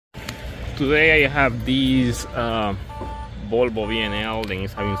today I have these Volvo VNL that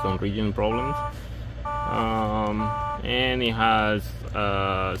is having some Regen problems, and it has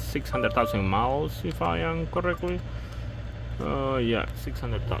 600,000 miles if I am correctly. Yeah,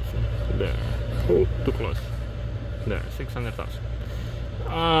 600,000 there. Oh, too close. There, 600,000.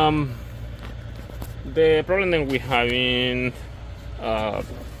 The problem that we having,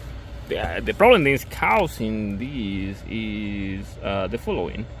 the problem that is causing this is the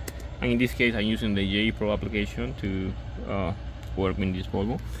following. And in this case, I'm using the J Pro application to work with this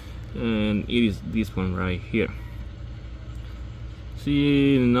Volvo, and it is this one right here.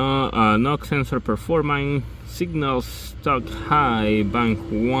 See, knock sensor performance, signal stock high, bank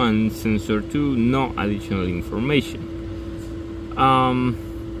 1, sensor 2, no additional information.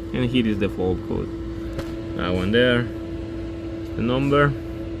 And here is the fault code. That one there, the number.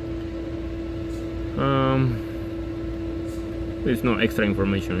 There's no extra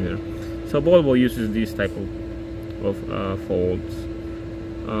information here. So Volvo uses this type of faults.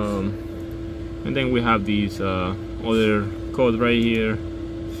 And then we have these other code right here.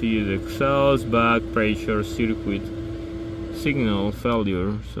 See the exhaust, back pressure, circuit, signal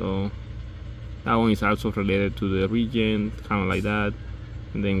failure. So that one is also related to the Regen, kind of like that.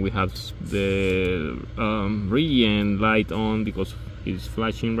 And then we have the Regen light on because it's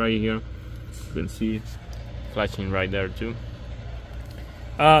flashing right here. You can see it flashing right there too.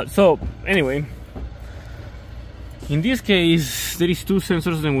 So anyway, in this case there is two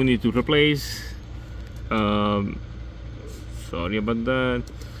sensors that we need to replace. Sorry about that.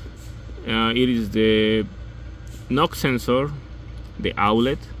 It is the knock sensor, the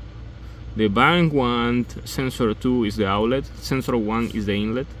outlet. The bank 1, sensor 2 is the outlet, sensor 1 is the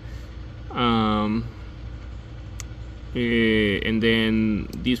inlet. And then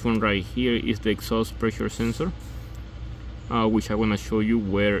this one right here is the exhaust pressure sensor, which I want to show you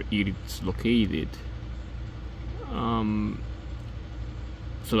where it's located,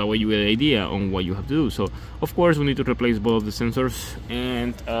 so that way you get an idea on what you have to do. So of course we need to replace both of the sensors,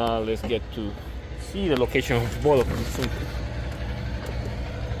 and let's get to see the location of both of them.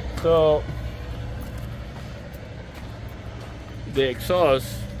 So the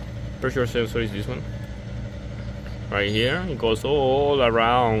exhaust pressure sensor is this one right here. It goes all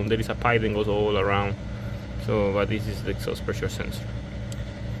around. There is a pipe that goes all around. So, but this is the exhaust pressure sensor.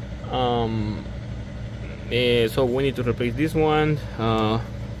 So we need to replace this one. Well,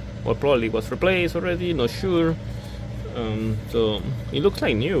 probably was replaced already. Not sure. So it looks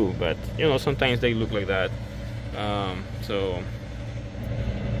like new, but you know sometimes they look like that. So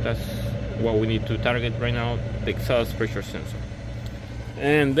that's what we need to target right now, the exhaust pressure sensor.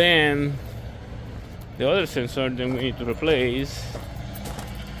 And then the other sensor that we need to replace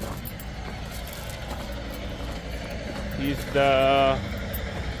is the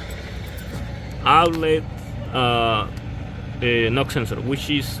outlet, the knock sensor, which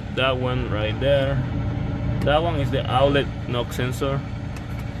is that one right there. That one is the outlet knock sensor.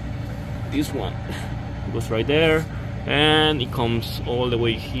 This one goes right there, and it comes all the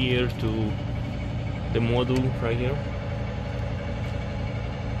way here to the module right here.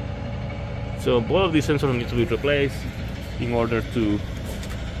 So both of these sensors need to be replaced in order to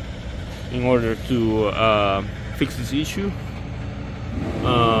fix this issue.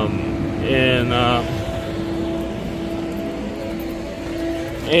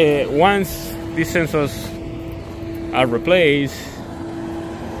 Once these sensors are replaced,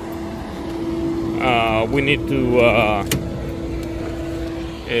 we need to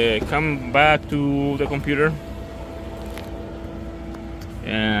come back to the computer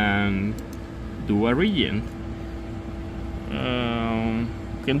and do a Regen. We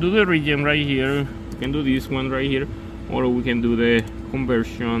can do the Regen right here, we can do this one right here, or we can do the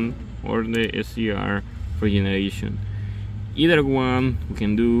conversion or the SCR regeneration. Either one we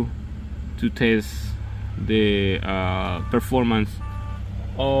can do to test the performance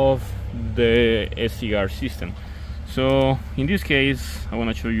of the SCR system. So in this case I want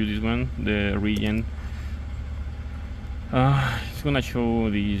to show you this one, the Regen. It's gonna show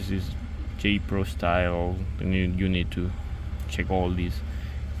this J Pro style, and you need to check all these.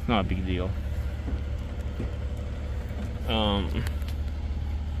 It's not a big deal. So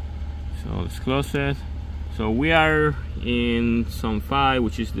let's close it. So we are in zone 5,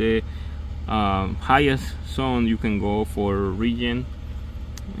 which is the highest zone you can go for Regen,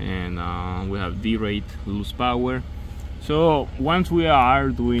 and we have D rate, lose power. So once we are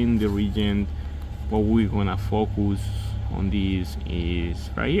doing the Regen, what we're gonna focus on this is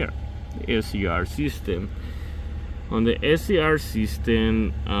right here, the SCR system. On the SCR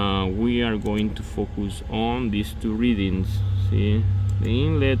system, we are going to focus on these two readings. See, the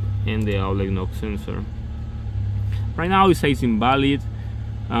inlet and the outlet knock sensor. Right now it says invalid.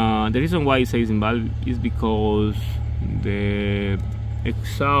 The reason why it says invalid is because the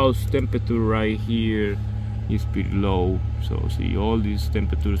exhaust temperature right here is pretty low. So see, all these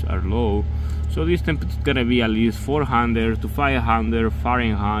temperatures are low, so this temperature is gonna be at least 400 to 500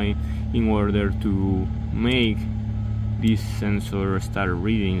 Fahrenheit in order to make this sensor start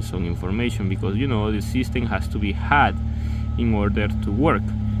reading some information, because you know the system has to be hot in order to work.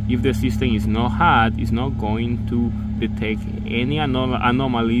 If the system is not hot, it's not going to detect any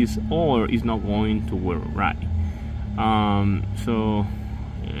anomalies, or it's not going to work right. Now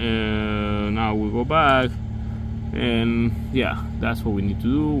we go back, and yeah, that's what we need to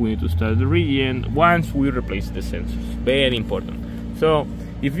do. We need to start the Regen once we replace the sensors. Very important. So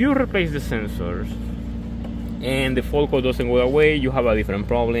if you replace the sensors and the fault code doesn't go away, you have a different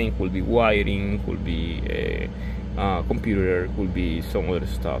problem. Could be wiring, could be a computer, could be some other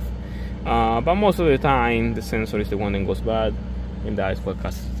stuff. But most of the time the sensor is the one that goes bad, and that's what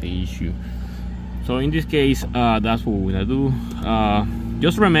causes the issue. So in this case, that's what we're gonna do.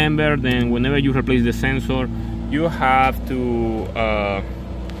 Just remember, then whenever you replace the sensor, you have to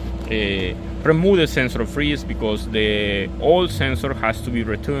remove the sensor freeze, because the old sensor has to be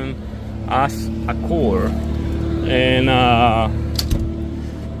returned as a core.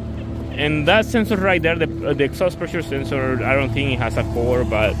 And that sensor right there, the exhaust pressure sensor, I don't think it has a core,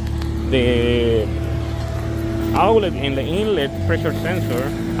 but the outlet and the inlet pressure sensor,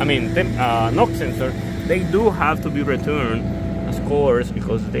 I mean knock sensor, they do have to be returned as cores,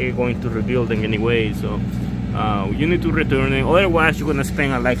 because they're going to rebuild them anyway. So you need to return it, otherwise you're gonna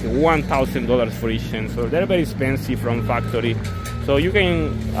spend like $1,000 for each sensor. They're very expensive from factory, so you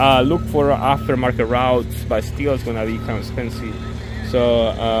can look for aftermarket routes, but still it's gonna be kind of expensive.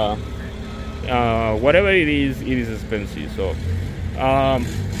 So whatever it is expensive. So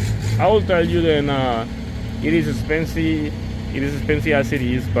I will tell you then it is expensive. It is expensive as it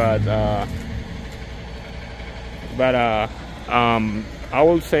is, but I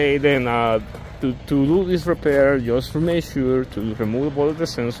will say then to do this repair, just make sure to remove both of the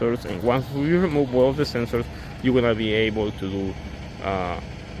sensors, and once you remove both of the sensors, you're gonna be able to do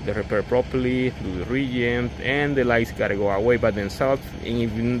the repair properly, do the Regen, and the lights gotta go away by themselves. And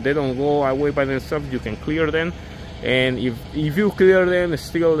if they don't go away by themselves, you can clear them. And if you clear them,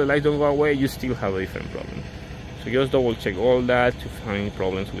 still the lights don't go away, you still have a different problem. So just double check all that to find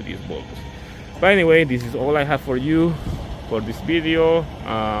problems with these Volvos. But anyway, this is all I have for you for this video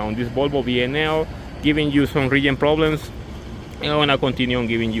on this Volvo VNL, giving you some Regen problems. And I want to continue on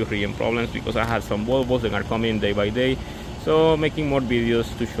giving you Regen problems, because I have some Volvos that are coming day by day. So making more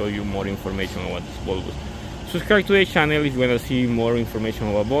videos to show you more information about these Volvos. Subscribe to the channel if you want to see more information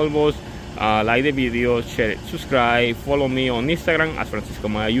about Volvos. Like the video, share it, subscribe, follow me on Instagram at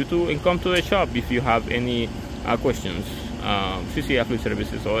franciscoamaya YouTube, and come to the shop if you have any questions. CCA Fleet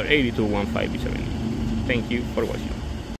Services or 8215 B70. Thank you for watching.